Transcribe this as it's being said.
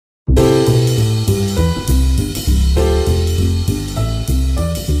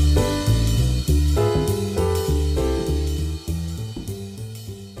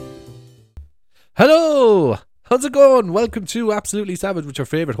Hello! How's it going? Welcome to Absolutely Savage with your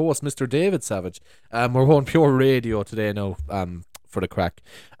favourite host, Mr. David Savage. We're on pure radio today now, for the crack.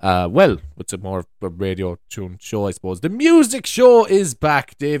 It's a more of a radio tune show, I suppose. The music show is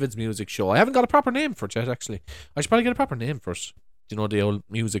back, David's music show. I haven't got a proper name for it yet, actually. I should probably get a proper name for it. You know, the old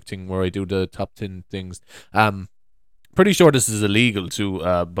music thing where I do the top 10 things. Pretty sure this is illegal too,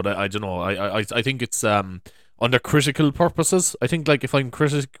 but I don't know. I think it's under critical purposes. I think like if I'm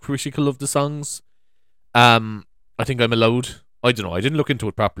critical of the songs, I think I'm allowed. I don't know. I didn't look into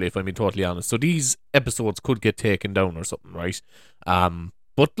it properly, if I'm being totally honest. So these episodes could get taken down or something, right?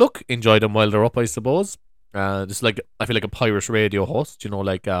 But look, enjoy them while they're up, I suppose. Just like I feel like a pirate radio host, you know,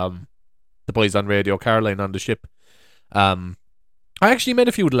 like the boys on Radio Caroline on the ship. I actually met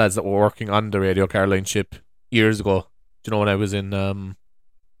a few of the lads that were working on the Radio Caroline ship years ago. Do you know when I was in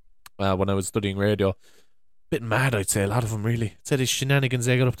when I was studying radio? Bit mad, I'd say. A lot of them really. Said his shenanigans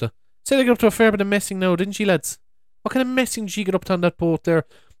they got up to. Said they got up to a fair bit of messing now, didn't she, lads? What kind of messing did she get up to on that boat there?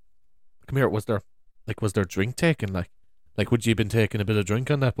 Come here, was there drink taken? Like would you have been taking a bit of drink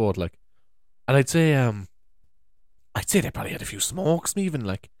on that boat? Like, and I'd say they probably had a few smokes, even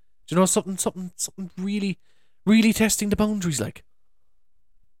like, do you know something really, really testing the boundaries, like.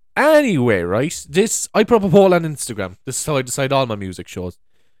 Anyway, right? I put up a poll on Instagram. This is how I decide all my music shows.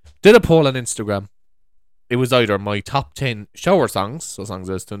 Did a poll on Instagram. It was either my top 10 shower songs, so songs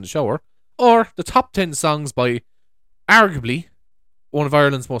I listen to in the shower, or the top 10 songs by arguably one of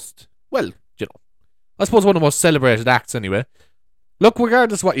Ireland's most, well, you know, I suppose one of the most celebrated acts anyway. Look,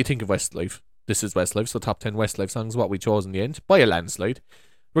 regardless of what you think of Westlife, this is Westlife, so top 10 Westlife songs, what we chose in the end, by a landslide.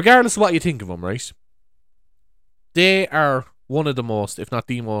 Regardless of what you think of them, right? They are one of the most, if not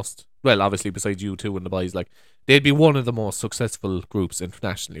the most, well, obviously besides U2 and the boys, like, they'd be one of the most successful groups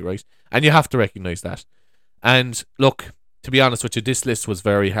internationally, right? And you have to recognise that. And look, to be honest with you, this list was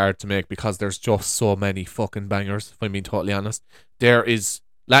very hard to make because there's just so many fucking bangers, if I'm being totally honest.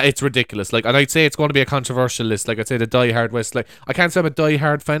 It's ridiculous. Like, and I'd say it's going to be a controversial list. Like I'd say the Die Hard Westlife. I can't say I'm a Die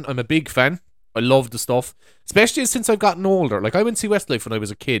Hard fan. I'm a big fan. I love the stuff, especially since I've gotten older. Like, I went to see Westlife when I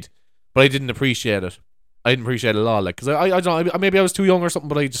was a kid, but I didn't appreciate it. I didn't appreciate it at all. Like, because I don't know, maybe I was too young or something,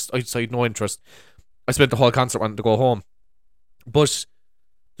 but I just had no interest. I spent the whole concert wanting to go home. But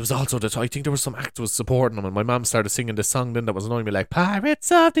there was also I think there was some act was supporting them, and my mum started singing this song then that was annoying me, like,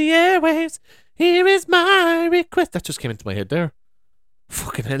 Pirates of the Airwaves, here is my request. That just came into my head there.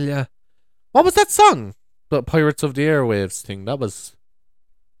 Fucking hell, yeah. What was that song? The Pirates of the Airwaves thing. That was...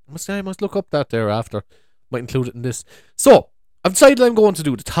 I must look up that there after. Might include it in this. So, I've decided I'm going to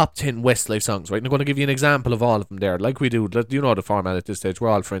do the top 10 Westlife songs, right? And I'm going to give you an example of all of them there, like we do. You know the format at this stage. We're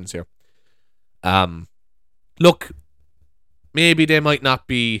all friends here. Look, maybe they might not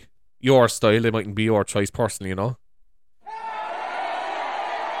be your style. They mightn't be your choice personally, you know.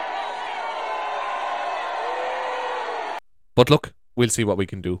 But look, we'll see what we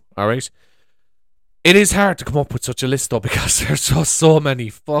can do, alright? It is hard to come up with such a list though, because there's just so many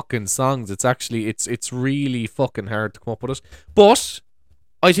fucking songs. It's really fucking hard to come up with it. But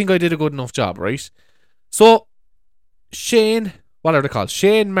I think I did a good enough job, right? So, Shane, what are they called?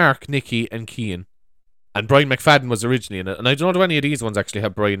 Shane, Mark, Nicky, and Cian. And Brian McFadden was originally in it. And I don't know if any of these ones actually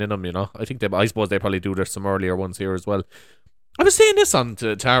have Brian in them, you know. I suppose they probably do. There's some earlier ones here as well. I was saying this on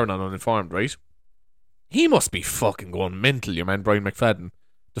to Taron on Uninformed, right? He must be fucking going mental, your man Brian McFadden.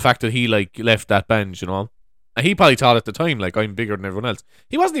 The fact that he, like, left that band, you know. And he probably thought at the time, like, I'm bigger than everyone else.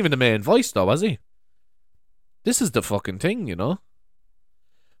 He wasn't even the main voice, though, was he? This is the fucking thing, you know.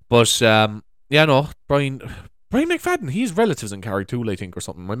 But, yeah, no, Brian McFadden, he's relatives in Carrigtwohill, I think, or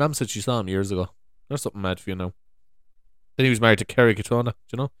something. My mum said she saw him years ago. There's something mad for you now. Then he was married to Kerry Katona,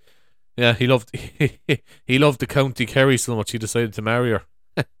 you know. Yeah, he loved he loved the County Kerry so much he decided to marry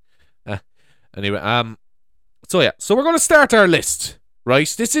her. Anyway, so we're going to start our list. Right,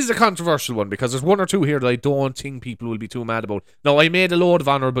 this is a controversial one because there's one or two here that I don't think people will be too mad about. Now, I made a load of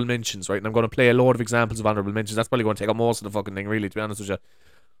honourable mentions, right, and I'm going to play a load of examples of honourable mentions. That's probably going to take up most of the fucking thing, really, to be honest with you.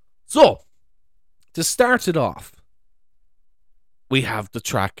 So, to start it off, we have the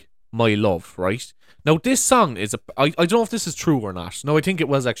track My Love, right? Now, this song is I don't know if this is true or not. No, I think it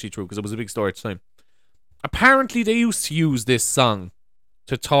was actually true because it was a big story at the time. Apparently, they used to use this song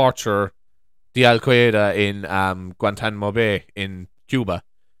to torture the Al Qaeda in Guantanamo Bay in Cuba.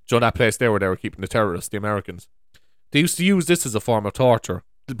 Do you know that place there where they were keeping the terrorists, the Americans? They used to use this as a form of torture.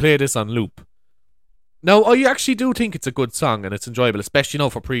 To play this on loop. Now, I actually do think it's a good song and it's enjoyable, especially now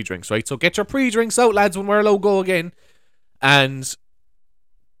for pre-drinks, right? So get your pre-drinks out, lads, when we're allowed to go again. And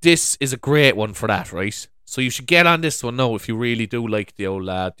this is a great one for that, right? So you should get on this one now if you really do like the old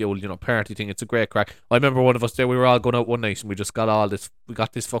party thing. It's a great crack. I remember one of us there. We were all going out one night and we just got all this. We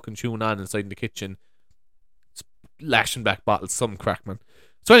got this fucking tune on inside in the kitchen, lashing back bottles. Some crack, man.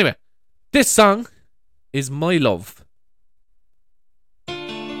 So anyway, this song is My Love. Good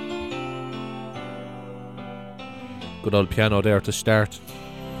old piano there to start.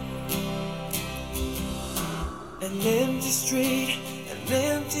 An empty street, an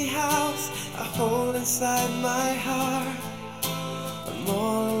empty house, a hole inside my heart. I'm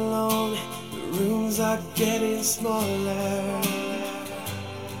all alone, the rooms are getting smaller.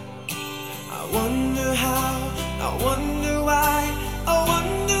 I wonder how, I wonder why, I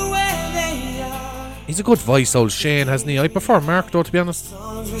wonder where they are. He's a good voice, old Shane, hasn't he? I prefer Mark though, to be honest.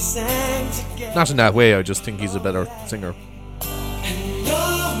 Songs we sang together. Not in that way, I just think he's a better singer. And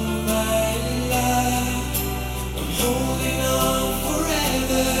oh my love, I'm holding on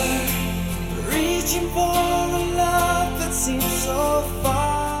forever, reaching for a love that seems so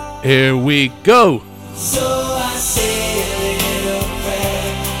far. Here we go. So I say a little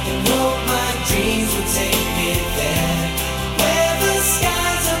prayer and hope my dreams will take me there, where the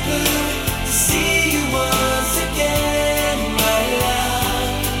skies are blue, to see you once again, my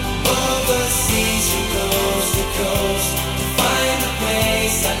love. Overseas from coast to coast, to find the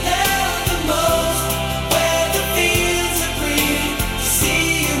place I love the most, where the fields are green, to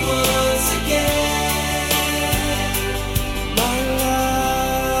see you once again, my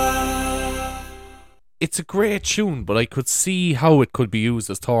love. It's a great tune, but I could see how it could be used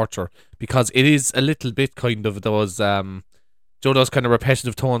as torture, because it is a little bit kind of those those kind of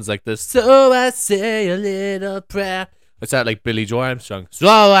repetitive tones like this. So I say a little prayer. It's that like Billy Joe Armstrong. So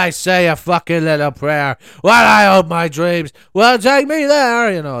I say a fucking little prayer. While I hope my dreams will take me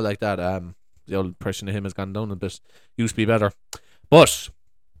there. You know, like that. The old impression of him has gone down a bit. Used to be better. But,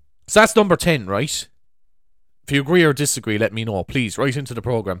 so that's number 10, right? If you agree or disagree, let me know. Please, write into the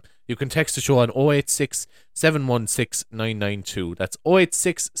programme. You can text the show on 086 716 992. That's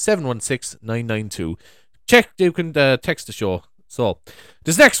 086 716 992. You can text the show. So,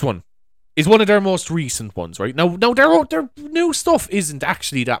 this next one is one of their most recent ones, right? Now their new stuff isn't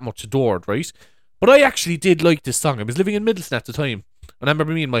actually that much adored, right? But I actually did like this song. I was living in Middleton at the time, and I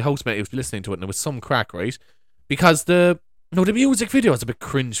remember me and my housemate was listening to it, and it was some crack, right? Because the music video is a bit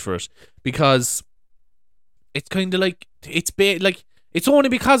cringe for it, because it's kind of like it's only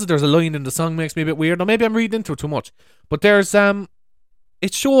because there's a line in the song makes me a bit weird. Now maybe I'm reading into it too much, but there's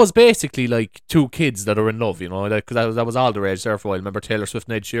it shows basically like two kids that are in love, you know, because that was all the rage there for a while. Remember Taylor Swift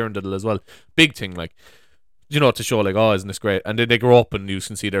and Ed Sheeran did it as well. Big thing, like, you know, to show like, oh, isn't this great? And then they grow up and you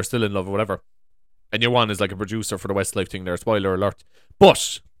can see they're still in love or whatever. And your one is like a producer for the Westlife thing there, spoiler alert.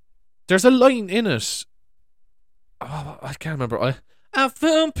 But there's a line in it. Oh, I can't remember. I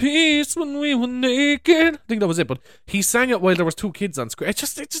found peace when we were naked. I think that was it. But he sang it while there was two kids on screen. I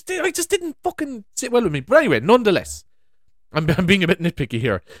just didn't fucking sit well with me. But anyway, nonetheless, I'm being a bit nitpicky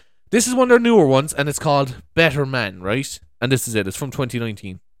here. This is one of their newer ones, and it's called Better Man, right? And this is it. It's from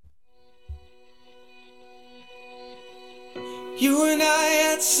 2019. You and I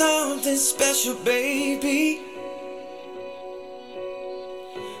had something special, baby.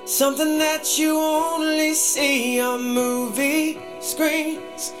 Something that you only see on movie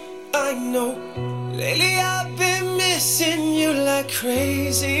screens. I know. Lately I've been missing you like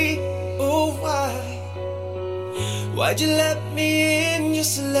crazy. Oh, why? Why'd you let me in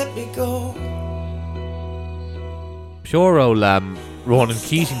just to let me go? Pure old Ronan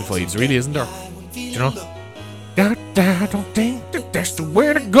Keating vibes, really, isn't there? You know? I don't think that that's the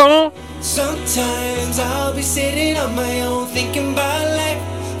way to go. Sometimes I'll be sitting on my own, thinking about life,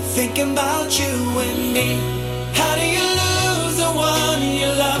 thinking about you and me. How do you lose the one you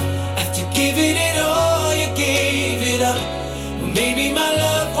love after giving it all? You gave it up. Maybe my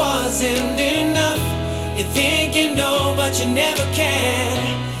love wasn't enough. You think you know, but you never can.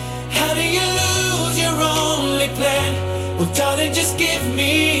 How do you lose your only plan? Well, darling, just give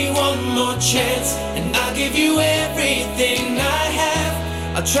me one more chance, and I'll give you everything I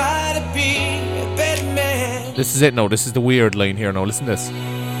have. I'll try to be a better man. This is it now. This is the weird line here now. Listen to this.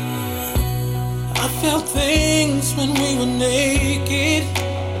 I felt things when we were naked.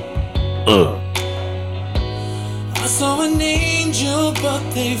 I saw an angel, but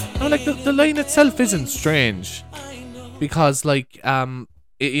they've... No, like the line itself isn't strange, because like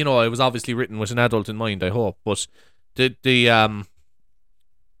it was obviously written with an adult in mind, I hope, but the you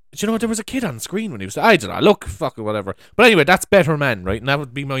know, there was a kid on screen when he was, I don't know, look, fuck it, whatever. But anyway, that's Better Man, right? And that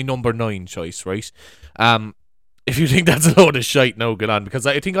would be my number 9 choice, right? If you think that's a load of shite, no, get on, because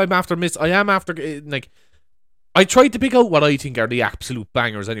I think I am after I tried to pick out what I think are the absolute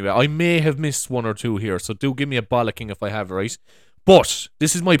bangers anyway. I may have missed one or two here, so do give me a bollocking if I have, right? But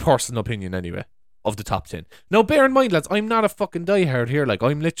this is my personal opinion anyway of the top 10. Now, bear in mind, lads, I'm not a fucking diehard here. Like,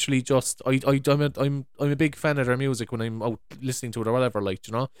 I'm literally just I'm a big fan of their music when I'm out listening to it or whatever, like,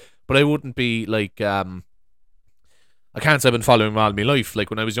 you know. But I wouldn't be like I can't say I've been following them all my life. Like,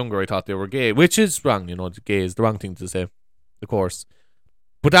 when I was younger, I thought they were gay, which is wrong. You know, gay is the wrong thing to say, of course.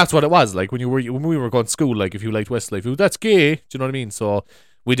 But that's what it was like when we were going to school. Like, if you liked Westlife, that's gay. Do you know what I mean? So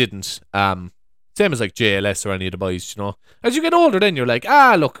we didn't. Same as like JLS or any of the boys. You know, as you get older, then you're like,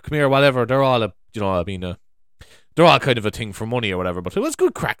 look, come here, whatever. They're all they're all kind of a thing for money or whatever. But it was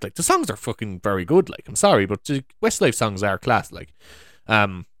good crack. Like, the songs are fucking very good. Like, I'm sorry, but the Westlife songs are class. Like,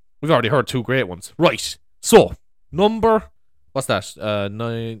 we've already heard two great ones. Right. So what's that?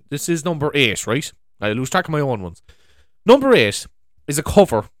 9. This is number 8, right? I lose track of my own ones. Number 8 is a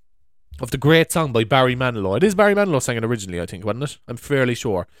cover of the great song by Barry Manilow. It is Barry Manilow sang it originally, I think, wasn't it? I'm fairly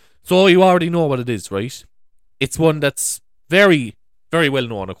sure. So you already know what it is, right? It's one that's very, very well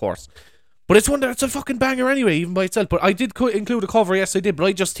known, of course. But it's one that's a fucking banger anyway, even by itself. But I did include a cover, yes I did, but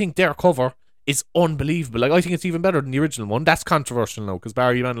I just think their cover is unbelievable. Like, I think it's even better than the original one. That's controversial now, because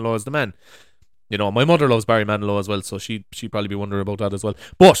Barry Manilow is the man. You know, my mother loves Barry Manilow as well, so she'd probably be wondering about that as well.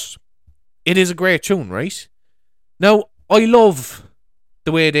 But it is a great tune, right? Now, I love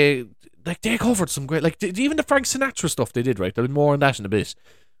the way they covered some great, like, even the Frank Sinatra stuff they did, right? There'll be more on that in a bit.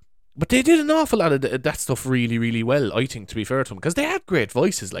 But they did an awful lot of that stuff really, really well, I think, to be fair to them, because they had great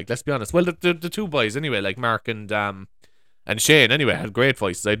voices, like, let's be honest. Well, the two boys, anyway, like Mark and Shane, anyway, had great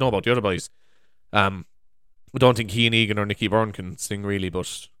voices. I know about the other boys. I don't think he and Egan or Nicky Byrne can sing, really,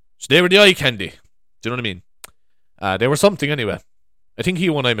 but they were the eye candy. Do you know what I mean? They were something, anyway. I think he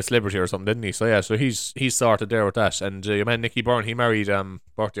won I'm a Celebrity or something, didn't he? So, yeah, so he's sorted there with that. And your man Nicky Byrne, he married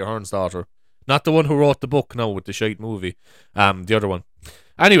Bertie Ahern's daughter. Not the one who wrote the book now with the shite movie. The other one.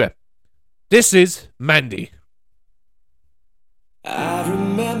 Anyway, this is Mandy. I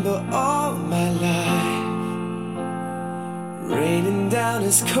remember all my life raining down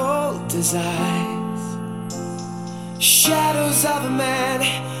as cold as ice. Shadows of a man,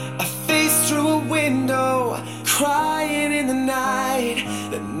 a face through a window, crying in the night.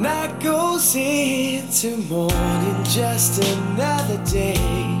 The night goes into morning, just another day.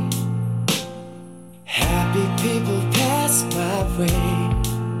 Happy people pass my way.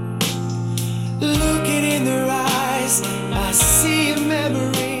 Looking in their eyes, I see a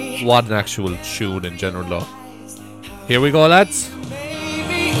memory. What an actual tune in general, though. Here we go, lads.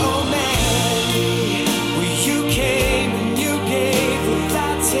 Baby, oh Mandy, well, you came and you gave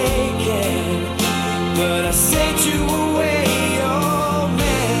without taking, but I sent you away, oh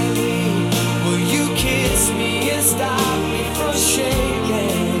Mandy. Well, you kissed me and stopped me from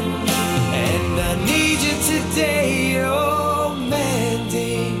shaking, and I need you today, oh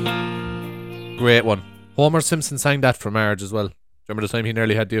Mandy. Great one. Homer Simpson sang that for Marge as well. Remember the time he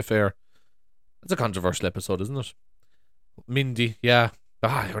nearly had the affair? That's a controversial episode, isn't it? Mindy, yeah.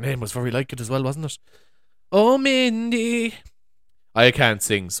 Her name was very like it as well, wasn't it? Oh, Mindy. I can't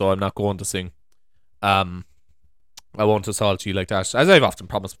sing, so I'm not going to sing. I won't assault you like that, as I've often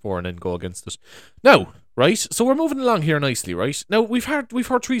promised before, and then go against it. Now, right? So we're moving along here nicely, right? Now, we've heard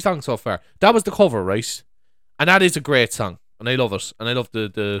 3 songs so far. That was the cover, right? And that is a great song, and I love it. And I love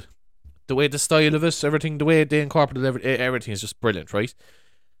the way, the style of it, everything, the way they incorporated everything is just brilliant, right?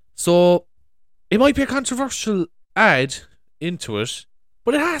 So it might be a controversial ad into it,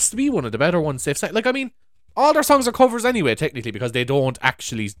 but it has to be one of the better ones they've sang. Like, I mean, all their songs are covers anyway, technically, because they don't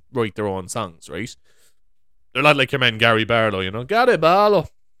actually write their own songs, right? They're not like your man Gary Barlow, you know. Gary Barlow,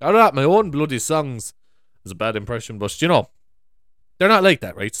 I write my own bloody songs. It's a bad impression, but you know, they're not like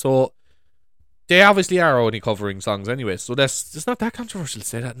that, right? So they obviously are only covering songs anyway, so it's not that controversial to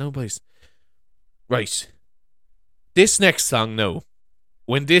say that now, boys. Right. This next song now,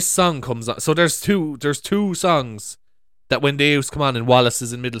 when this song comes on, so there's two songs that when they used to come on in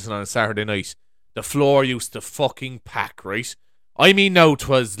Wallace's in Middleton on a Saturday night, the floor used to fucking pack, right? I mean, now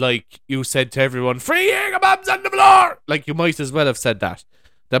 'twas like you said to everyone, free bombs on the floor! Like, you might as well have said that.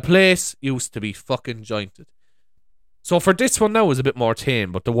 The place used to be fucking jointed. So for this one now is a bit more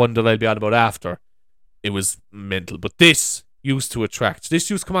tame, but the one that I'll be on about after, it was mental. But this used to attract.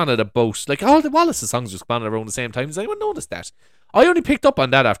 This used to come on at about, like, all the Wallace's songs just come on around the same time. Does anyone notice that? I only picked up on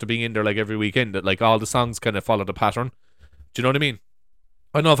that after being in there like every weekend, that like all the songs kind of follow the pattern. Do you know what I mean?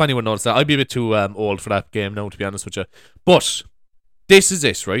 I don't know if anyone noticed that. I'd be a bit too old for that game now, to be honest with you. But this is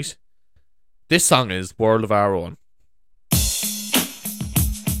it, right? This song is World of Our Own.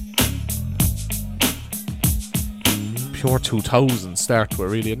 Pure 2000 start to it,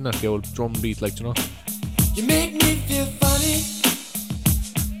 really, isn't it? The old drum beat, like, you know. You You make me feel funny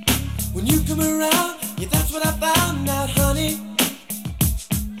when you come around. Yeah, that's what I found out, honey.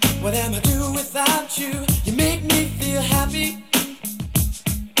 What am I doing without you? You make me feel happy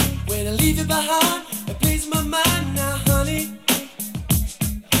when I leave you behind. It plays my mind now, honey.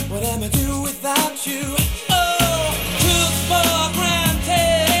 What am I doing without you? Oh, took for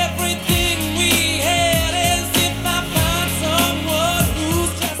granted everything we had, as if I found someone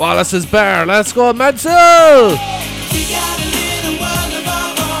who's just Wallace's Bar. Let's go, Mansell! we got a little world of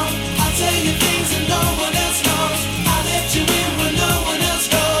our own. I'll tell you things that no one else knows. I'll let you in where no one else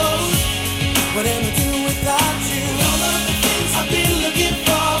goes. What am I doing without you? All of the things I've been looking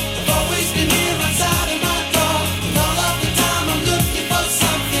for have always been here outside of my door. And all of the time I'm looking for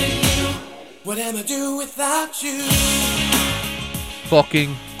something new. What am I doing without you?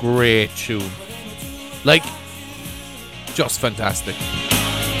 Fucking great tune. Like, just fantastic.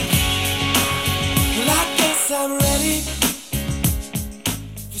 Well, I guess I'm ready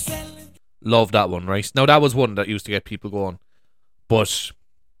for settling. Love that one, right? Now, that was one that used to get people going. But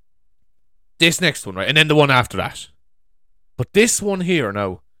this next one, right? And then the one after that. But this one here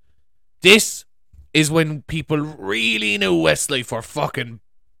now, this is when people really knew Westlife were fucking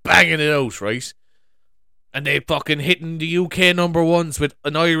banging it out, right? And they fucking hitting the UK number ones with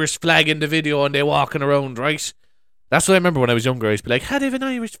an Irish flag in the video and they walking around, right? That's what I remember when I was younger. I used to be like, had they have an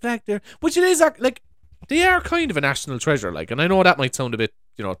Irish flag there? Which it is, like, they are kind of a national treasure, like, and I know that might sound a bit,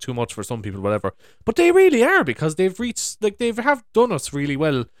 you know, too much for some people, whatever, but they really are, because they've reached, like, they have done us really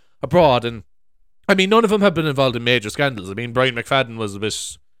well abroad. And I mean, none of them have been involved in major scandals. I mean, Brian McFadden was a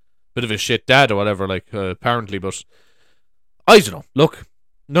bit of a shit dad or whatever, like, apparently, but I don't know. Look,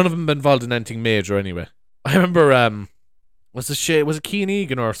 none of them been involved in anything major anyway. I remember, was it Keane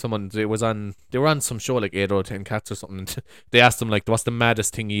Egan or someone? They were on some show like 8 or 10 Cats or something. And they asked him, like, what's the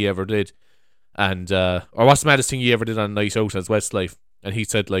maddest thing he ever did, and or what's the maddest thing he ever did on a night out as Westlife? And he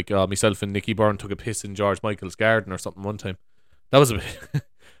said, like, myself and Nicky Byrne took a piss in George Michael's garden or something one time. That was a bit.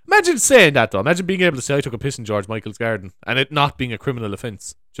 Imagine saying that, though. Imagine being able to say I took a piss in George Michael's garden and it not being a criminal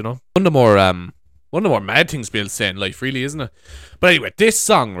offence. Do you know? One of the more mad things to be able to say in life, really, isn't it? But anyway, this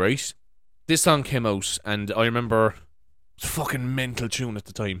song, right? This song came out, and I remember it was a fucking mental tune at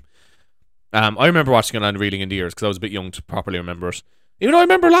the time. I remember watching it on Reeling in the Ears because I was a bit young to properly remember it. Even though I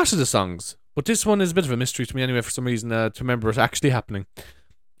remember a lot of the songs, but this one is a bit of a mystery to me anyway, for some reason, to remember it actually happening.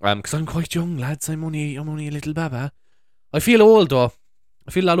 Because I'm quite young, lads. I'm only a little baba. I feel old, though.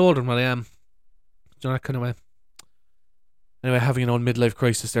 I feel a lot older than what I am. Do you know, that kind of way. Anyway, having an own midlife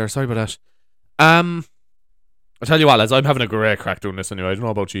crisis there. Sorry about that. I'll tell you what, lads, I'm having a great crack doing this anyway. I don't know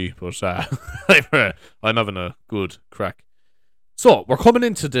about you, but I'm having a good crack. So, we're coming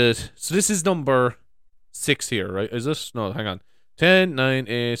into so this is number 6 here, right? Is it? No, hang on. 10, 9,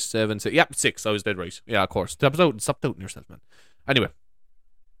 8, 7, 6. Yep, 6. I was dead right. Yeah, of course. Stop doubting yourself, man. Anyway.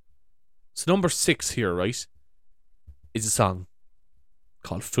 So, number 6 here, right, is a song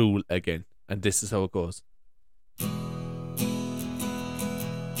called Fool Again. And this is how it goes.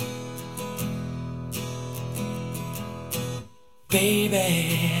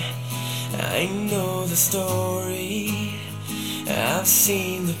 Baby, I know the story. I've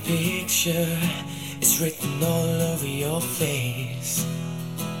seen the picture. It's written all over your face.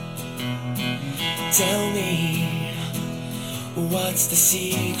 Tell me, what's the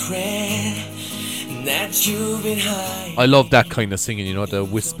secret that you've been hiding? I love that kind of singing, you know, the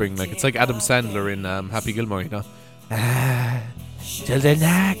whispering, like it's like Adam Sandler in Happy Gilmore, you know. Till the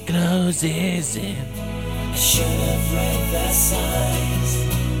night closes in. I should have read the signs.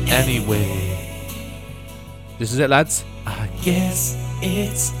 Anyway, this is it, lads. I guess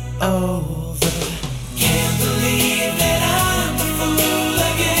it's over. Can't believe that I'm a fool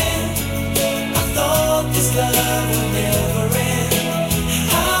again. I thought this love would never end.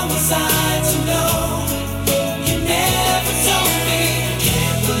 How was I to know? You never told me.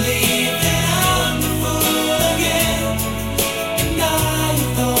 Can't believe that I'm a fool again. And I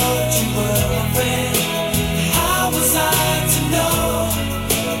thought you were my friend. How was I to know?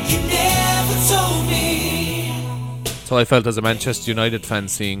 You never told me. So I felt as a Manchester United fan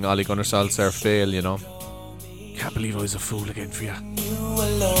seeing Ole Gunnar Solskjaer fail, you know. Can't believe I was a fool again for you. You were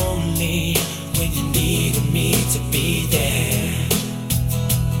lonely when you needed me to be there.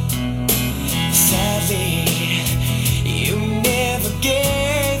 Sadly, you never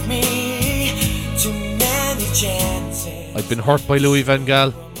gave me too many chances. I've been hurt by Louis van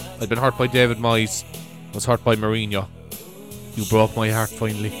Gaal. I've been hurt by David Moyes. I was hurt by Mourinho. You broke my heart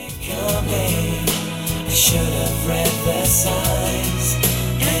finally. Coming, I should have read the signs.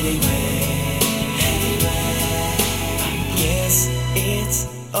 Anyway, I guess it's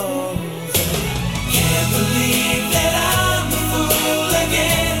over. Can't believe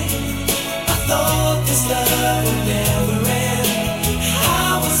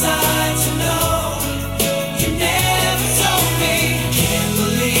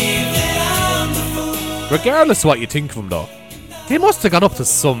regardless of what you think of them though, they must have got up to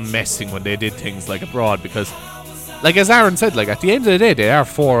some messing when they did things like abroad, because, like as Aaron said, like at the end of the day, they are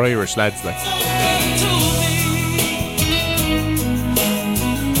 4 Irish lads, like.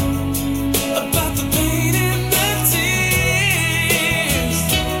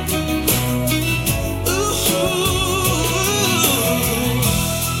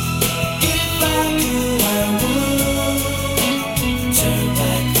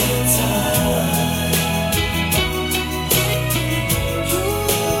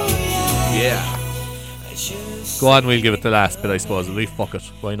 Go on, we'll give it the last bit, I suppose. We'll fuck it.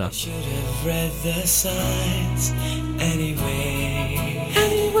 Why not? Should have read the signs anyway.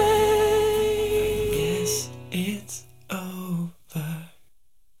 I guess it's over.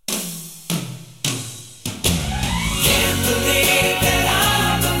 Can't believe that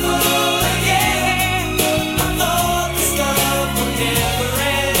I'm the fool again. I thought this love would never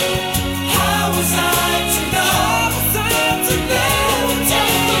end. How was I to know? To never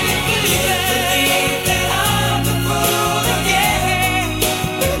tell me. Can't believe that I'm the fool again.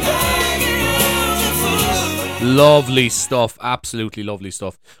 Lovely stuff. Absolutely lovely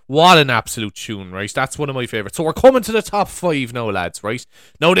stuff. What an absolute tune, right? That's one of my favourites. So we're coming to the top 5 now, lads, right?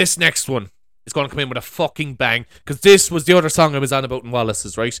 Now this next one is going to come in with a fucking bang, because this was the other song I was on about in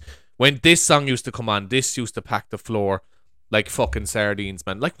Wallace's, right? When this song used to come on, this used to pack the floor like fucking sardines,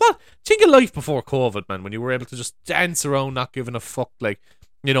 man. Like, what? Think of life before COVID, man, when you were able to just dance around, not giving a fuck. Like,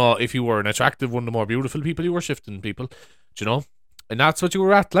 you know, if you were an attractive, one of the more beautiful people, you were shifting people, do you know? And that's what you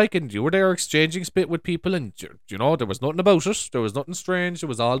were at, like, and you were there exchanging spit with people, and, you know, there was nothing about it. There was nothing strange. It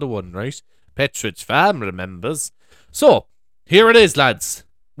was all the one, right? Petridge family members. So, here it is, lads.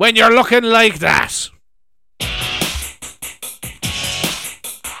 When you're looking like that.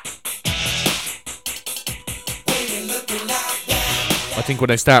 I think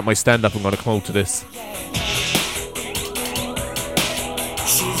when I start my stand-up, I'm going to come out to this.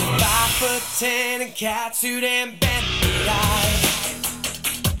 She's a 5'10" and catsuit and bendy eyes.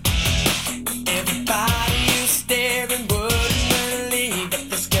 Everybody you staring wouldn't believe that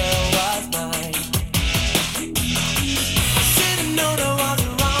this girl was mine. I should've known I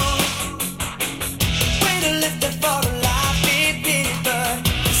wasn't wrong. Way to lift it for the life it did, but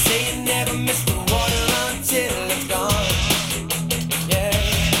you say you never miss the water until it's gone. Yeah,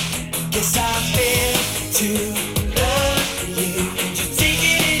 guess I feel to love you. Just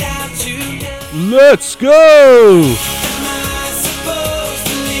taking it out tonight. Let's go!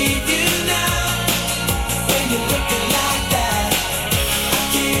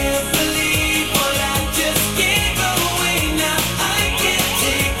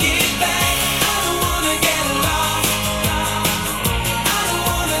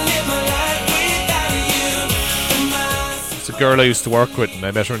 Girl I used to work with, and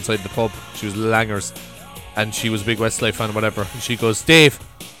I met her inside the pub. She was Langers, and she was a big Westlife fan or whatever, and she goes, Dave,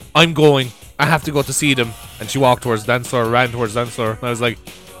 I'm going, I have to go to see them. And she walked towards the dance floor, ran towards the dance floor, and I was like,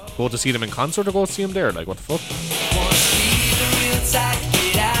 go to see them in concert or go see them there? Like, what the fuck?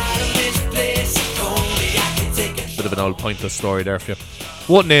 Bit of an old pointless story there for you.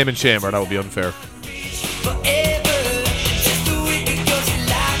 Won't name and shame her, that would be unfair.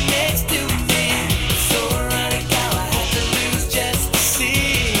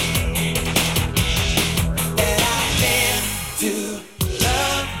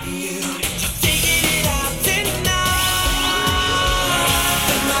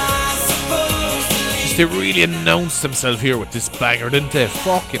 They really announced themselves here with this banger, didn't they?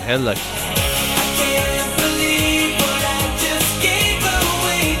 Fucking hell, like.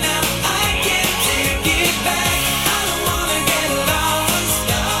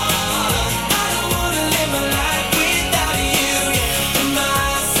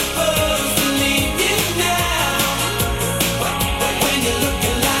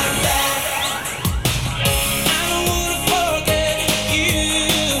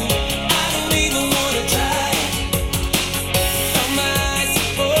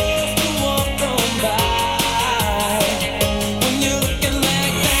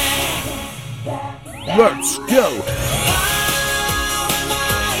 Let's go.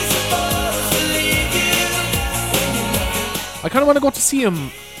 I kind of want to go to see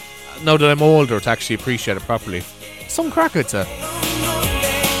him now that I'm older to actually appreciate it properly. Some crack, I'd say.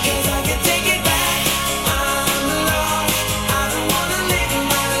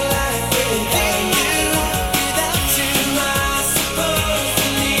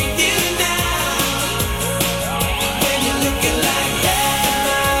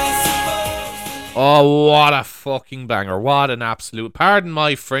 Oh, what a fucking banger. What an absolute... Pardon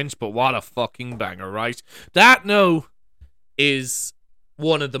my French, but what a fucking banger, right? That now is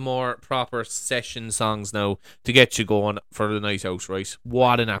one of the more proper session songs now to get you going for the night out, right?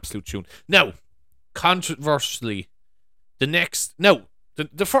 What an absolute tune. Now, controversially,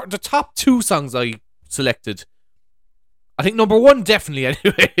 the top two songs I selected, I think number one definitely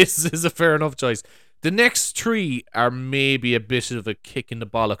anyway is a fair enough choice. The next three are maybe a bit of a kick in the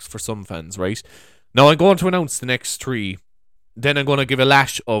bollocks for some fans, right? Now I'm going to announce the next three, then I'm going to give a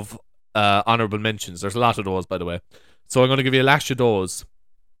lash of honourable mentions. There's a lot of those, by the way. So I'm going to give you a lash of those,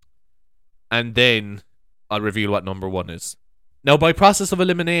 and then I'll reveal what number one is. Now, by process of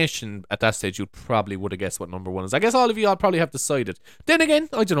elimination, at that stage, you probably would have guessed what number one is. I guess all of you all probably have decided. Then again,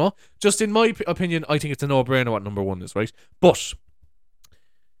 I don't know. Just in my opinion, I think it's a no-brainer what number one is, right? But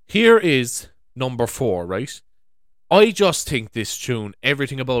here is number four, right? I just think this tune,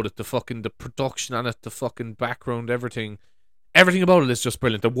 everything about it, the production on it, the fucking background, everything about it is just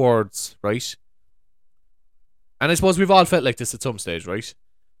brilliant. The words, right? And I suppose we've all felt like this at some stage, right?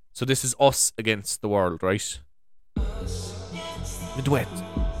 So this is Us Against the World, right? The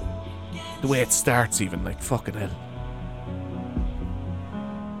way it starts, even, like, fucking hell.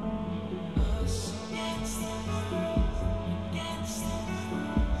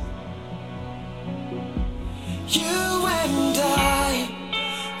 You and I,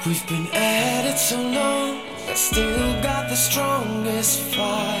 we've been at it so long, I still got the strongest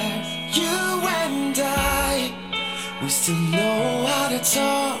fire. You and I, we still know how to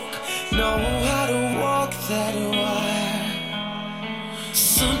talk, know how to walk that wire.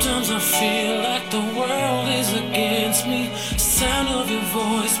 Sometimes I feel like the world is against me. Sound of your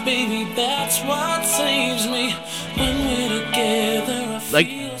voice, baby, that's what saves me. When we're together, I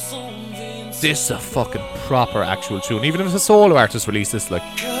feel so invincible. This is a fucking proper actual tune. Even if it's a solo artist released this, like.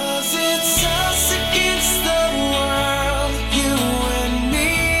 Cause it's us against the world, you and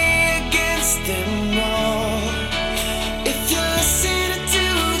me against them all. If you're listening to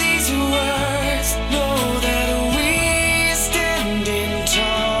these words, know that we're standing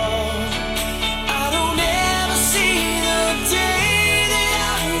tall. I don't ever see the day that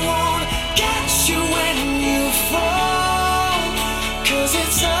I won't catch you when you fall. Cause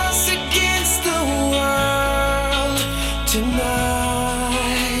it's us against the world tonight.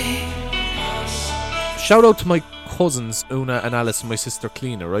 Shout out to my cousins Una and Alice and my sister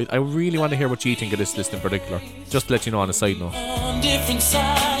Cleena, right? I really want to hear what you think of this list in particular. Just to let you know on a side note. On different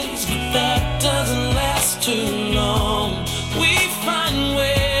sides, but that doesn't last too long. We find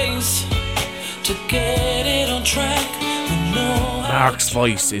ways to get it on track. We know Mark's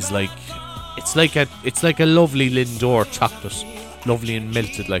voice is like, it's like a lovely Lindor chocolate, lovely and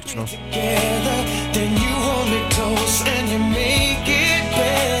melted, like, you know. together, then you hold me close and you make it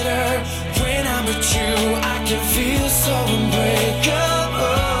better. When I'm with you, I can feel so unbreakable.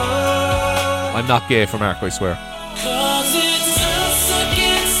 I'm not gay for Mark, I swear. Cause it's us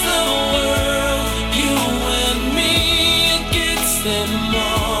against the world, you and me against them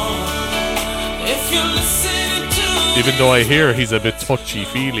all. If you're listening to Even though I hear he's a bit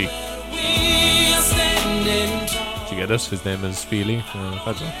touchy-feely. we are standing tall. Did you get it? His name is Feely. I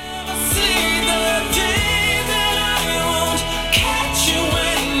don't know. See the day that I won't catch you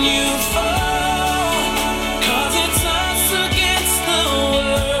when you fall. Cause it's us against the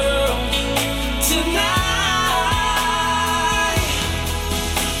world tonight.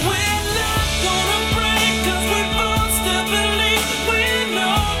 We're not gonna break cause we both still believe we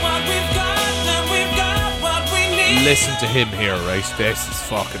know what we've got and we've got what we need. Listen to him here, right? This is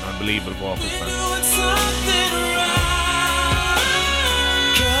fucking unbelievable vocals, man. Doing something right.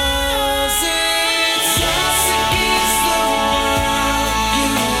 Cause it's us against the world, you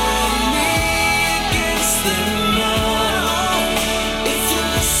and me against them all. If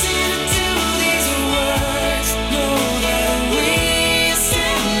you're listening to these words, know that we're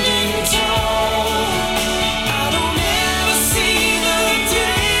standing tall. I don't ever see the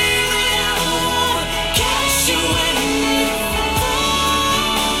day that I won't catch you when you fall.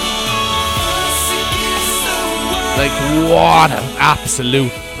 Like, what an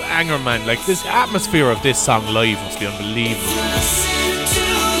absolute banger, man. Like, this atmosphere of this song live must be unbelievable. Listen to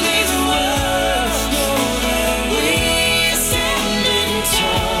these words, know that we're standing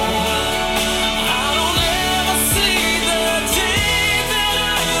tall. I don't ever see the day that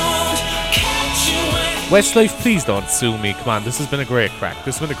I won't catch you when Westlife, please don't sue me. Come on, this has been a great crack.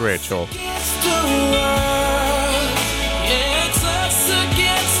 This has been a great show. it's the world. Yeah, it's us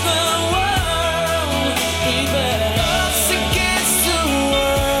against the world. We bet us against the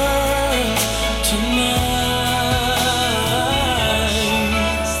world tonight.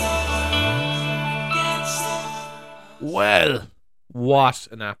 Well, what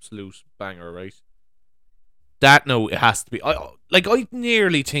an absolute banger, right? That no, it has to be. I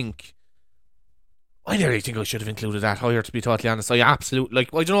nearly think I should have included that higher, to be totally honest. I absolutely,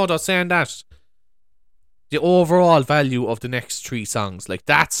 like, I don't know, they're saying that the overall value of the next 3 songs, like,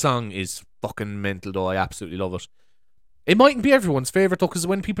 that song is fucking mental, though. I absolutely love it. It mightn't be everyone's favourite, though, because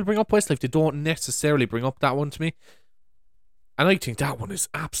when people bring up Westlife, they don't necessarily bring up that one to me. And I think that one is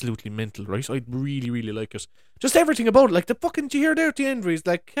absolutely mental, right? I really, really like it. Just everything about it. Like, the fucking, do you hear there at the end where he's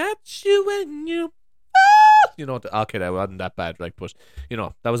like, catch you when you... You know, okay, that wasn't that bad, right? But, you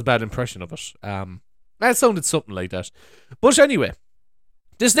know, that was a bad impression of it. That sounded something like that. But anyway,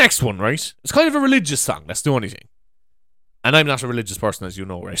 this next one, right? It's kind of a religious song. That's the only thing. And I'm not a religious person, as you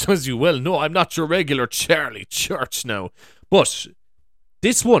know, right? As you well know, I'm not your regular Charlie Church now. But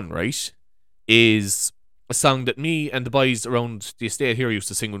this one, right, is a song that me and the boys around the estate here used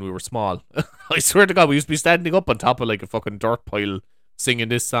to sing when we were small. I swear to God, we used to be standing up on top of like a fucking dirt pile singing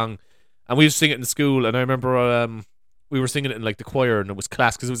this song. And we used to sing it in school. And I remember we were singing it in like the choir, and it was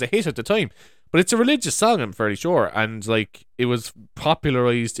class because it was a hit at the time. But it's a religious song, I'm fairly sure. And like, it was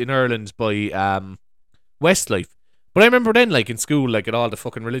popularised in Ireland by Westlife. But I remember then, like, in school, like, at all the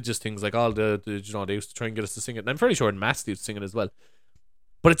fucking religious things, like, all the you know, they used to try and get us to sing it. And I'm fairly sure in maths they used to sing it as well.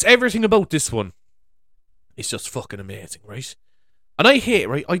 But it's everything about this one. It's just fucking amazing, right? And I hate,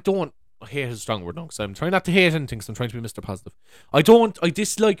 right? I hate is a strong word now, because I'm trying not to hate anything, because I'm trying to be Mr. Positive. I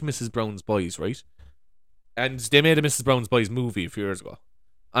dislike Mrs. Brown's Boys, right? And they made a Mrs. Brown's Boys movie a few years ago.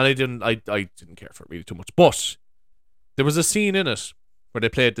 And I didn't care for it really too much. But there was a scene in it where they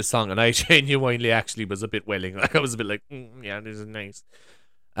played the song, and I genuinely actually was a bit welling. Like, I was a bit like, yeah, this is nice.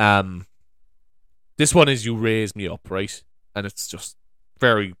 This one is You Raise Me Up, right? And it's just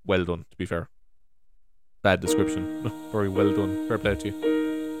very well done, to be fair. Bad description. Very well done. Fair play to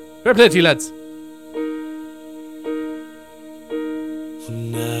you. Fair play to you, lads.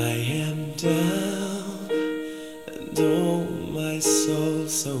 When I am down and oh my soul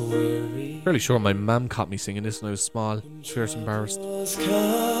so weary, Fairly sure my mum caught me singing this when I was small. Fierce embarrassed.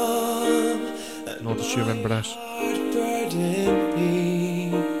 no, Does she remember that?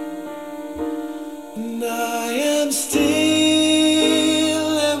 And I am still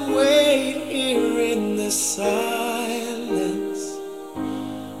and wait here in the silence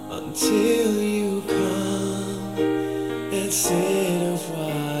until you come and sit a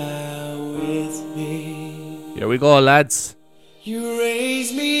while with me. Here we go, lads. You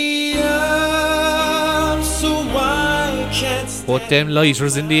raise me up so I can't stand. Put them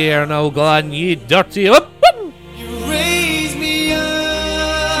lighters in the air now, go on, ye dirty. Up. You raise me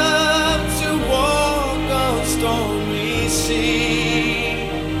up to walk on stormy seas.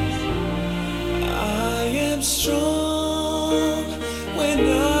 I am strong when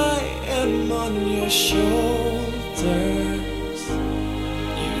I am on your shoulders.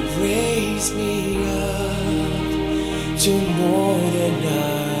 You raise me up to more than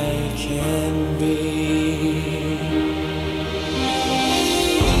I can be.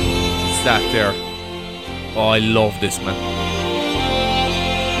 It's that there. Oh, I love this, man.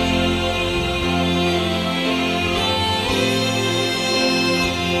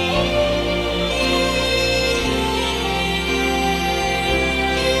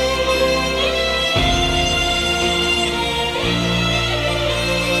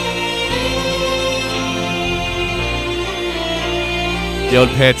 The old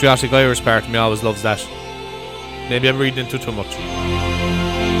patriotic Irish part of me always loves that. Maybe I'm reading into too much.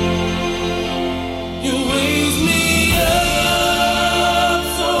 You raise me up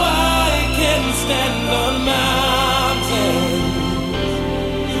so I can stand on mountains.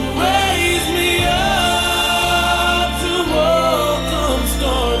 You raise me up to walk on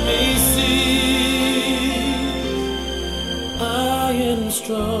stormy seas. I am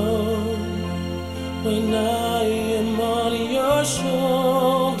strong when I am on your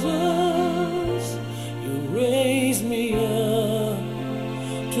shoulders. You raise me up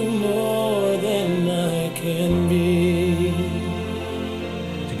to more than I can be.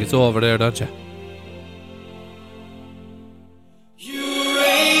 I think it's over there, don't you? You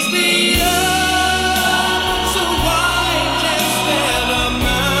raise me up so I can stand on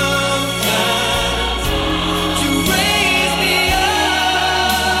mountains. You raise me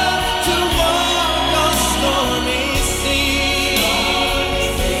up to walk on stormy seas.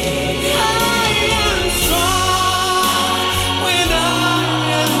 I am strong when I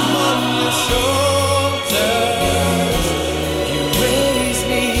am on your shoulders. You raise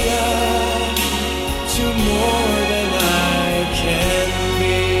me up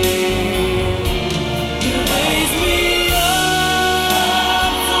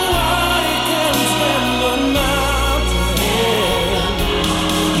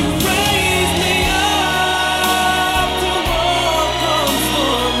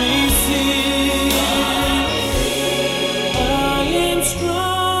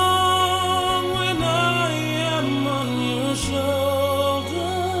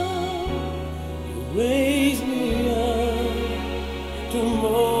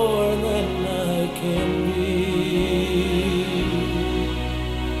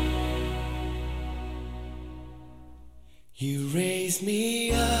You raise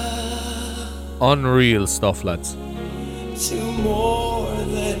me up Unreal stuff, lads. to more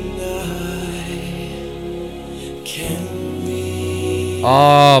than I can be.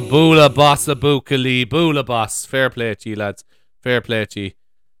 Oh, Bula Boss Abukali, Bula Boss. Fair play to you, lads. Fair play to you.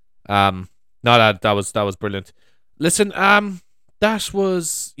 No, that was brilliant. Listen, that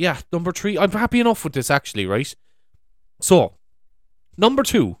was number 3. I'm happy enough with this actually, right? So, number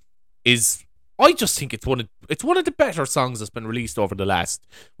 2 is, I just think it's one of the better songs that's been released over the last,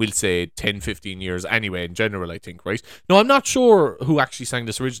 we'll say, 10-15 years anyway, in general, I think, right? No, I'm not sure who actually sang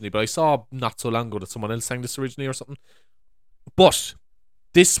this originally, but I saw not so long ago that someone else sang this originally or something. But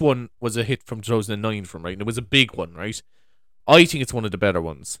this one was a hit from 2009 from, right? And it was a big one, right? I think it's one of the better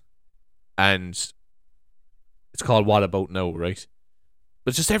ones. And it's called What About Now, right?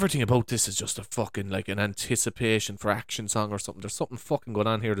 But just everything about this is just a fucking, like, an anticipation for action song or something. There's something fucking going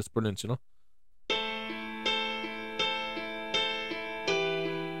on here that's brilliant, you know?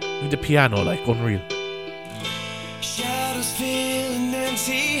 The piano, like, unreal. Shadows fill an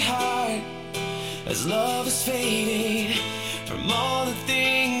empty heart as love is fading from all the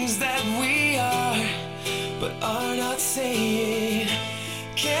things that we are but are not saying.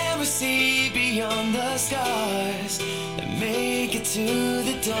 Can we see beyond the scars and make it to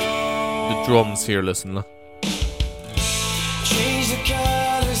the dawn? The drums here, listen, look. Change the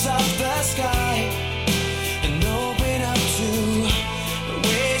colors of the sky and open up to the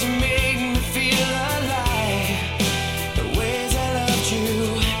ways you make me feel alive, the ways I loved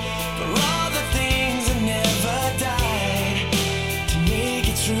you, for all the things that never died, to make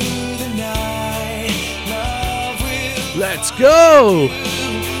it through the night. Love will. Let's go!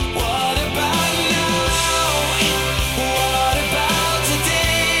 What about now? What about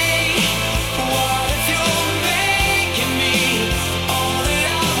today? What if you're making me all that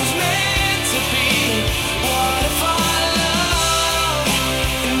I was meant to be? What if our love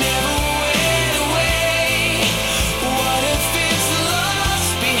never went away? What if it's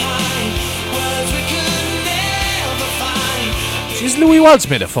lost behind words we could never find? Jeez, Louis Walsh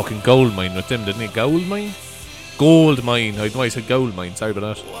made a fucking gold mine with them, didn't he? Gold mine? Gold mine. I know I said gold mine. Sorry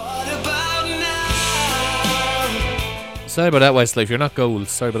about that. What about now? Sorry about that, Westlife. You're not gold.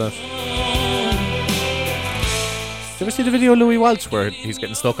 Sorry about that. Did you ever see the video of Louis Walsh where he's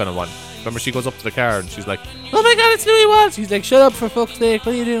getting stuck on a one? Remember, she goes up to the car and she's like, "Oh my god, it's Louis Walsh!" He's like, "Shut up, for fuck's sake.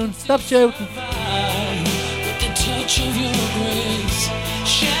 What are you doing? Stop shouting." With the touch of your grace,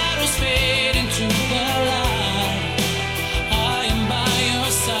 shadows fade into the light. I am by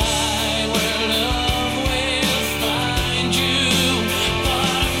your side, where love will find you.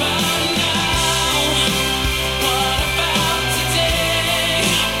 What about now? What about today?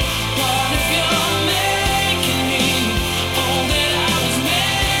 What if you're making me all that I was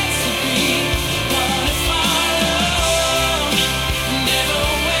meant to be? What if our love never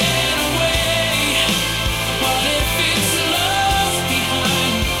went away? What if it's lost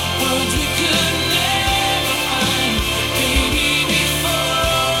behind words we could never find? Baby,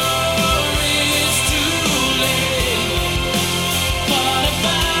 before it's too late. What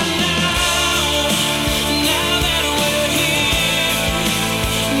about now? Now that we're here,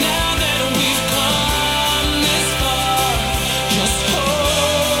 now that we've come this far, just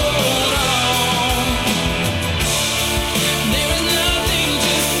hold on. There is nothing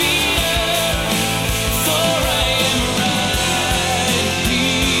to fear, for I am right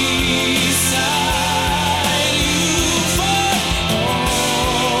beside you for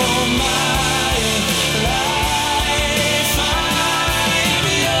all my life. I'm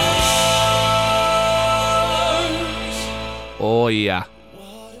yours. Oh yeah.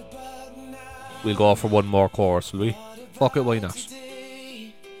 What about now? We'll go for one more chorus, will we? Fuck it, why not?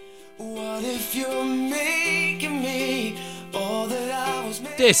 What if you're making me all that I was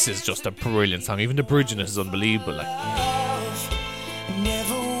meant This is just a brilliant song. Even the bridge in it is unbelievable. Like, love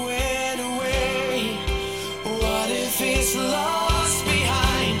never went away? What if it's lost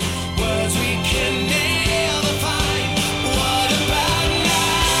behind words we can never find? What about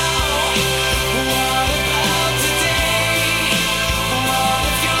now? What about today? What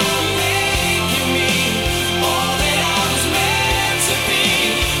if you're making me all that I was meant to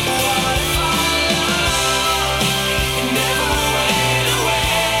be? What if our love never went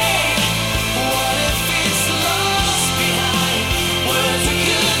away? What if it's lost behind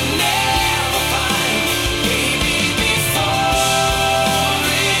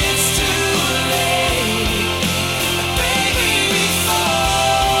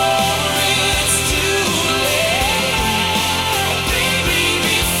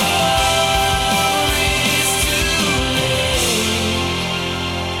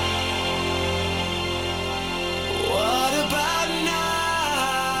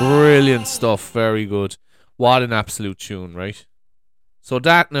Brilliant stuff. Very good. What an absolute tune, right? So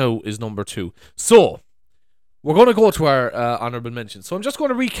that now is number 2. So we're going to go to our honourable mentions. So I'm just going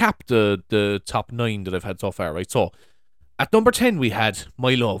to recap the top 9 that I've had so far, right? So at number 10 we had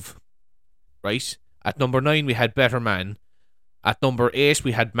My Love, right? At number 9 we had Better Man. At number 8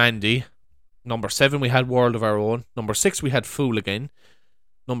 we had Mandy. Number 7 we had World of Our Own. Number 6 we had Fool Again.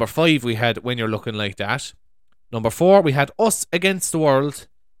 Number 5 we had When You're Looking Like That. Number 4 we had Us Against the World.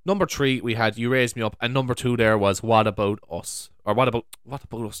 Number 3 we had You Raise Me Up. And number 2 there was What About Us. Or What About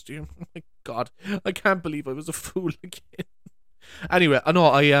Us, dear? Oh my God, I can't believe I was a fool again. Anyway, I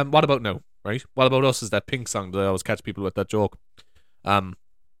know What About Now, right? What About Us is that Pink song that I always catch people with that joke.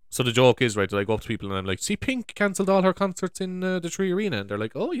 So the joke is, right, that I go up to people and I'm like, see, Pink cancelled all her concerts in the Tree Arena. And they're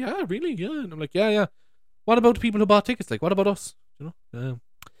like, oh, yeah, really? Yeah. And I'm like, yeah. What about the people who bought tickets? Like, what about us? You know?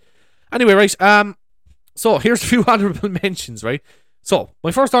 Anyway, right, so here's a few honourable mentions, right? So,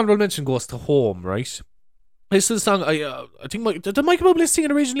 my first honourable mention goes to Home, right? This is a song, I think, did Michael Bublé sing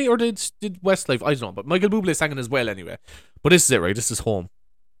it originally or did Westlife? I don't know, but Michael Bublé sang it as well anyway. But this is it, right? This is Home.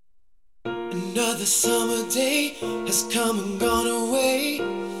 Another summer day has come and gone away.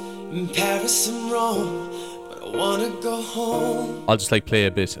 In Paris and Rome, but I wanna go home. I'll just play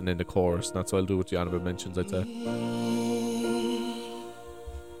a bit and then the chorus, and that's what I'll do with the honourable mentions, I'd say.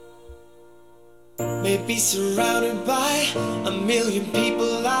 Maybe surrounded by a million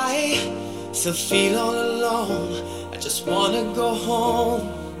people, I still feel all alone. I just wanna go home.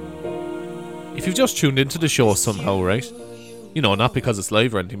 If you've just tuned into the show somehow, right? You know, not because it's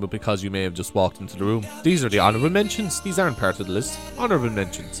live or anything, but because you may have just walked into the room. These are the honourable mentions. These aren't part of the list. Honourable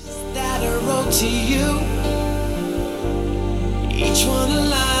mentions. That I wrote to you, each one a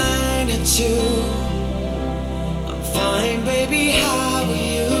line or two. I'm fine, baby, how are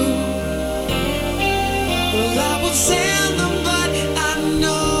you? Well, I would send them, but I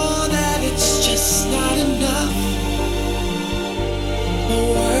know that it's just not enough. My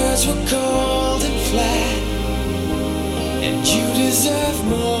words were cold and flat, and you deserve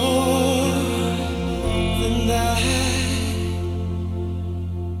more than that.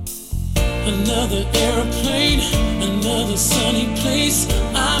 Another airplane, another sunny place.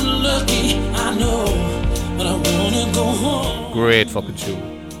 I'm lucky, I know, but I wanna go home. Great fucking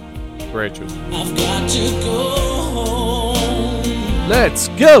tune. Great tune. I've got to go home. Let's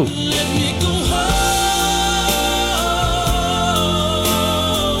go! Let me go home.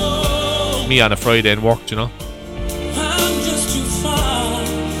 Me on a Friday and work, you know? I'm just too far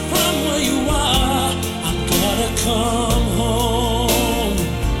from where you are. I've gotta come home.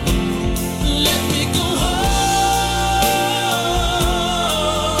 Let me go home.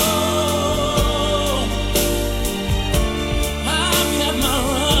 I've had my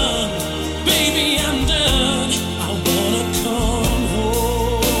run, baby, I'm done. I wanna come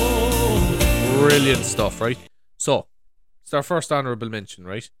home. Brilliant stuff, right? So, it's our first honourable mention,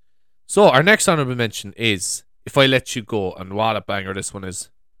 right? So, our next honourable mention is If I Let You Go, and what a banger this one is.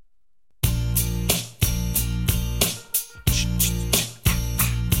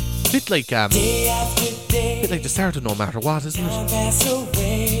 Bit like Day after day, bit like the start of No Matter What, isn't I it? pass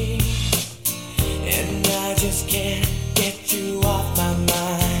away, and I just can't get you off my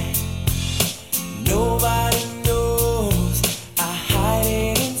mind. Nobody knows I hide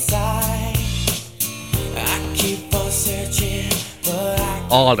it inside. I keep on searching, but I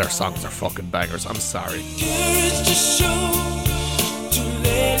All their songs are fucking bangers, I'm sorry. courage to show, to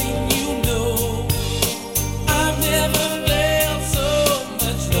letting you know I've never felt so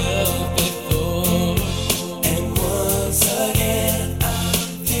much love before. And once again, I'm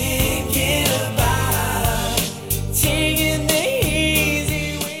thinking about taking the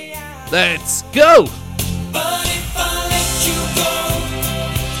easy way out. Let's go! But if I let you go,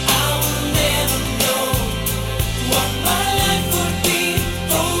 I will never know what my life would be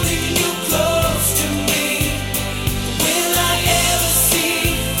holding you close to me. Will I ever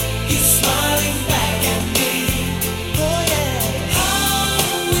see you smiling back at me? Oh yeah. How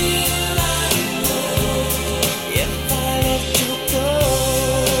will I know if I let you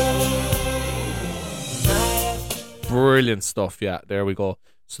go? Brilliant stuff, yeah, there we go.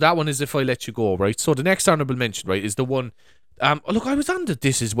 So that one is If I Let You Go, right? So the next honourable mention, right, is the one... look, I was on the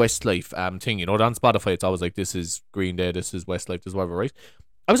This Is Westlife thing, you know, on Spotify it's always like, this is Green Day, this is Westlife, this is whatever, right?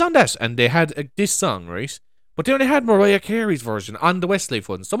 I was on that, and they had this song, right? But they only had Mariah Carey's version on the Westlife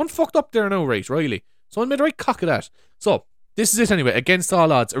one. Someone fucked up there now, right, Riley? Someone made a right cock of that. So, this is it anyway, Against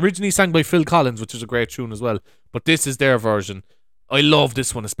All Odds. Originally sang by Phil Collins, which is a great tune as well. But this is their version. I love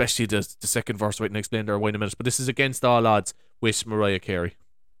this one, especially the second verse, right, and I'll explain there in a minute. But this is Against All Odds with Mariah Carey.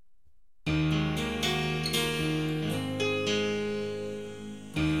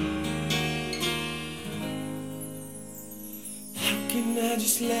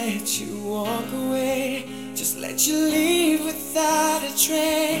 let you walk away, just let you leave without a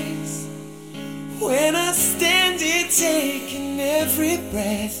trace. When I stand here taking every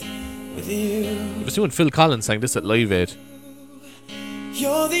breath with you. It was doing Phil Collins sang this at Live Aid.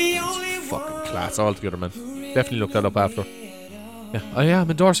 You're the only fucking class altogether, man. Definitely look that up after. Yeah, I'm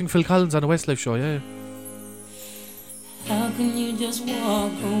endorsing Phil Collins on a Westlife show, yeah. How can you just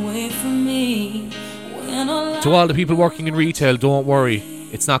walk away from me? To all the people working in retail, don't worry.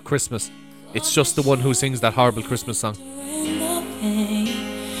 It's not Christmas. It's just the one who sings that horrible Christmas song.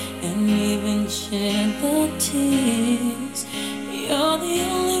 And even shed the tears. You're the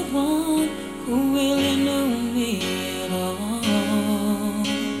only one who really knew me at all.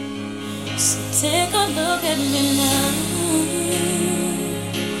 So take a look at me now,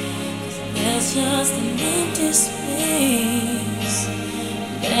 'cause there's just an empty space.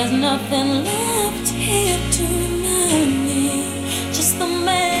 There's nothing left here to remind me, just the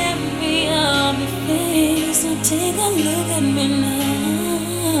memory of your face. So take a look at me now.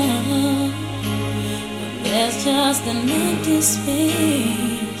 There's just an empty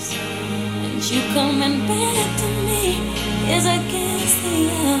space, and you coming back to me is against the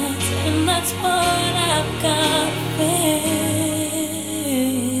odds, and that's what I've got to face.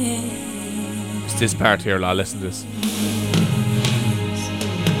 It's this part here, lad. Listen to this.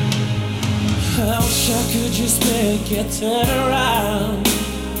 I wish I could just make you turn around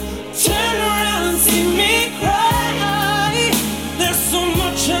and see me cry. There's so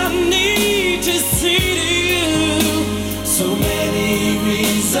much I need to see to you, so many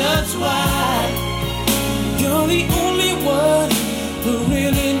reasons why. You're the only one who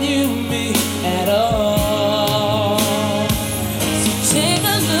really knew me at all. So take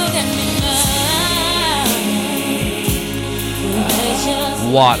a look at me now.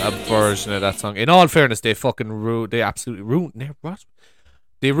 What a version of that song. In all fairness, they fucking they absolutely ruined what?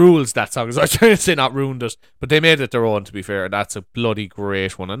 They rules that song. I was trying to say not ruined it, but they made it their own, to be fair. That's a bloody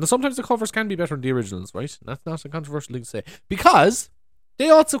great one. And sometimes the covers can be better than the originals, right? That's not a controversial thing to say. Because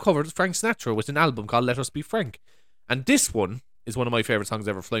they also covered Frank Sinatra with an album called Let Us Be Frank. And this one is one of my favourite songs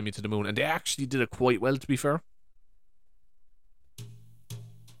ever, Fly Me to the Moon. And they actually did it quite well, to be fair.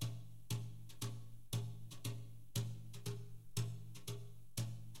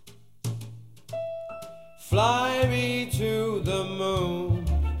 Fly me to the moon,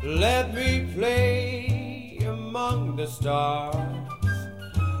 let me play among the stars.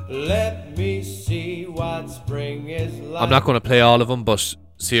 Let me see what spring is like. I'm not going to play all of them, but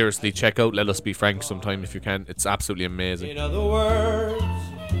seriously, check out Let Us Be Frank sometime if you can. It's absolutely amazing. In other words,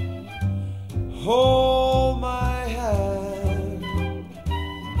 hold my hand.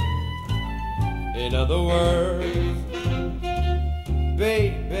 In other words,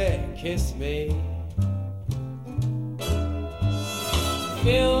 baby, kiss me.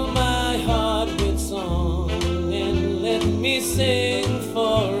 Fill my heart with song and let me sing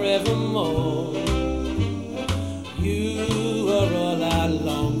forevermore. You are all I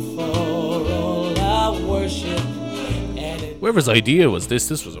long for, all I worship. And Whoever's idea was this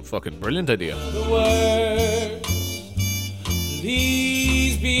was a fucking brilliant idea. the words,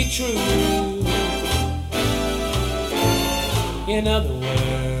 please be true. In other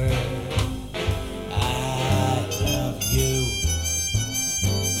words, I love you.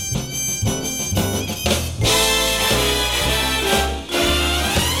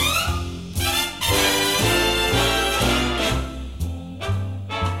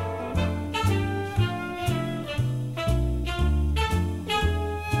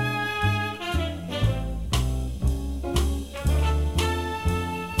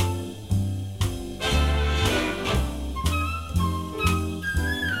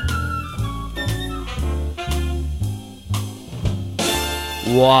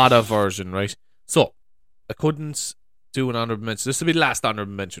 What a version, right? So, I couldn't do an honourable mention. This will be the last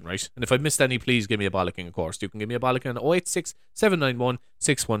honourable mention, right? And if I missed any, please give me a bollocking, of course. You can give me a bollocking on 086 791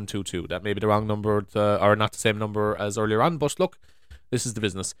 6122. That may be the wrong number, or not the same number as earlier on, but look, this is the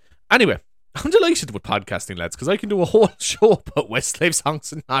business. Anyway, I'm delighted with podcasting, lads, because I can do a whole show about Westlife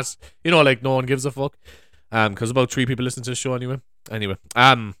songs and not, like no one gives a fuck. Because about 3 people listen to the show anyway.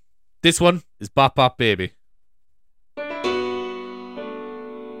 This one is Bop Bop Baby.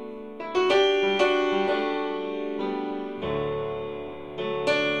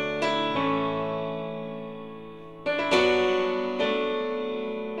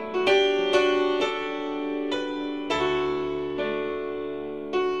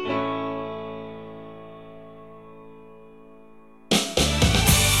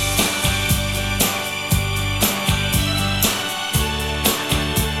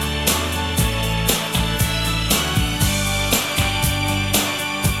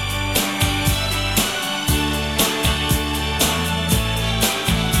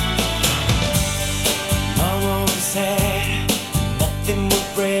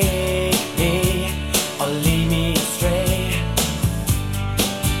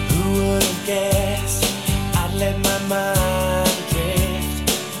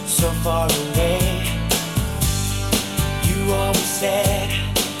 so far away. You always said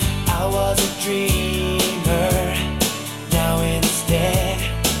I was a dreamer. Now instead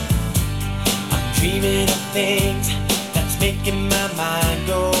I'm dreaming of things that's making my mind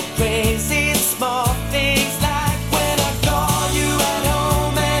go crazy. Small things like when I call you at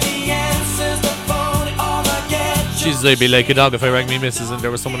home and he answers the phone. All I get. Jesus, I'd be like a dog if I rang me missus and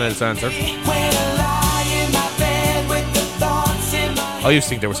there was someone else answered. I used to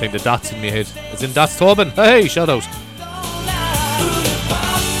think they were saying the dots in my head. It's in Dots Tobin. Hey, shout out.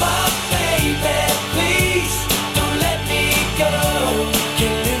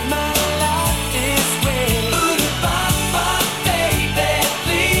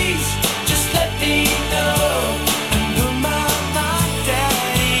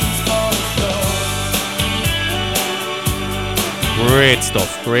 Great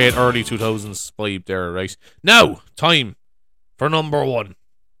stuff. Great early 2000s vibe there, right? Now, time for number one.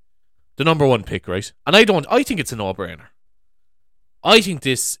 The number one pick, right? And I think it's a no-brainer. I think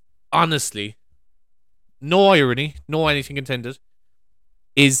this, honestly, no irony, no anything intended,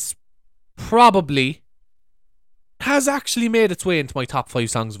 is probably, has actually made its way into my top 5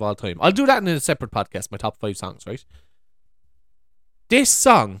 songs of all time. I'll do that in a separate podcast, my top 5 songs, right? This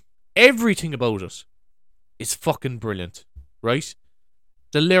song, everything about it is fucking brilliant, right?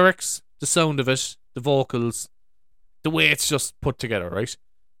 The lyrics, the sound of it, the vocals, the way it's just put together, right?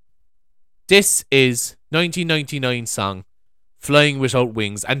 This is 1999 song, Flying Without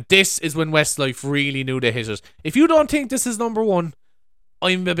Wings, and this is when Westlife really knew they hit it. If you don't think this is number one,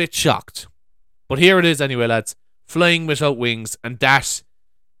 I'm a bit shocked. But here it is anyway, lads. Flying Without Wings, and that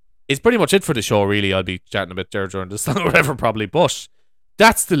is pretty much it for the show, really. I'll be chatting a bit there during this song or whatever, probably, but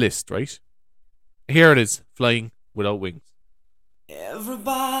that's the list, right? Here it is, Flying Without Wings.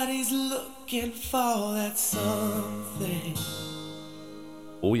 Everybody's looking for that something.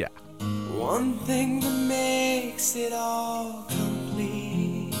 Oh yeah. One thing that makes it all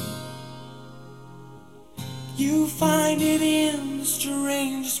complete. You find it in the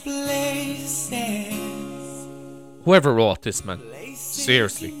strangest places. Whoever wrote this, man,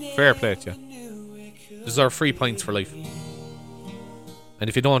 seriously, fair play to you. Deserve 3 points for life. And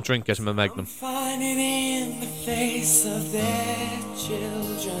if you don't drink, get him a Magnum. Find it in the face of their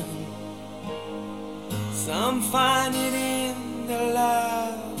children. Some find it in the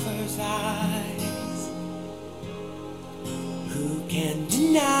lover's eyes. Who can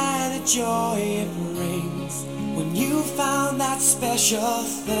deny the joy it brings when you found that special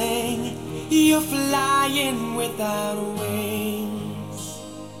thing? You're flying without wings.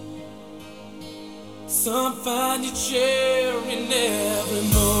 Some find you cheering every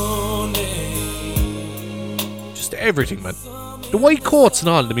morning. Just everything, man. The white coats and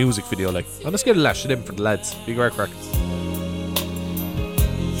all in the music video, like. I'm just gonna lash it in for the lads. Big great crack.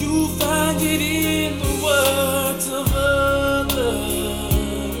 You find it in the words of others.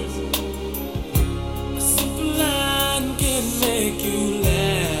 A simple line can make you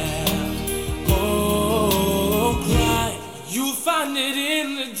laugh or cry. You find it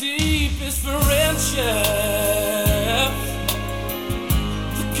in the deepest friendship,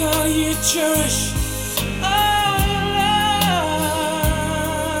 the kind you cherish all your life.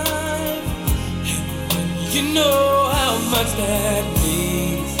 And when you know how much that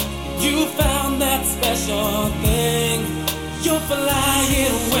means, you found that special thing. You're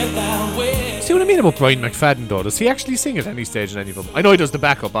flying without wings. See what I mean about Brian McFadden, though? Does he actually sing at any stage in any of them? I know he does the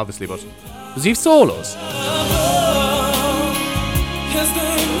backup, obviously, but does he have solos?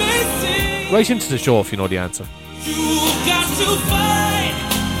 Right into the show if you know the answer. You've got to fight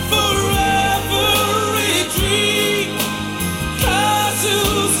for every dream. 'Cause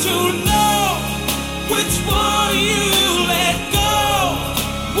who's to know which one you let go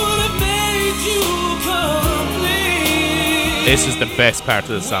would have made you complete. This is the best part of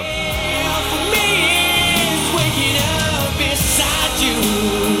the song. For me, it's waking up beside you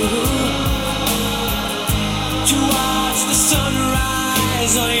to watch the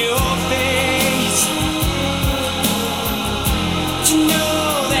sunrise on your face, to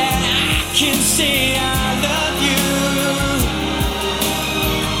know that I can say I love you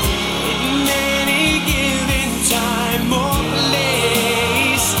in any given time or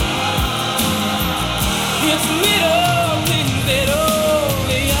place. It's little things that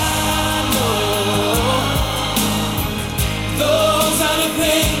only I know. Those are the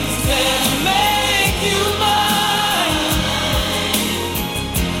things that make you mine.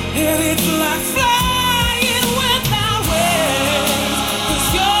 And it's like flying without wings, 'cause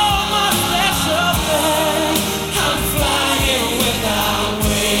you're my special thing. I'm flying without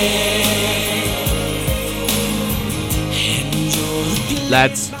wings. And you're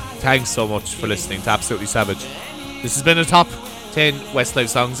Lads, thanks so much for listening to Absolutely Savage. This has been a top 10 Westlife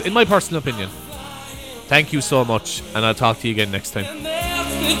songs, in my personal opinion. Thank you so much, and I'll talk to you again next time. And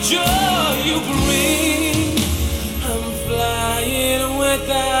that's the joy you bring. I'm flying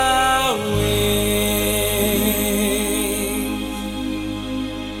without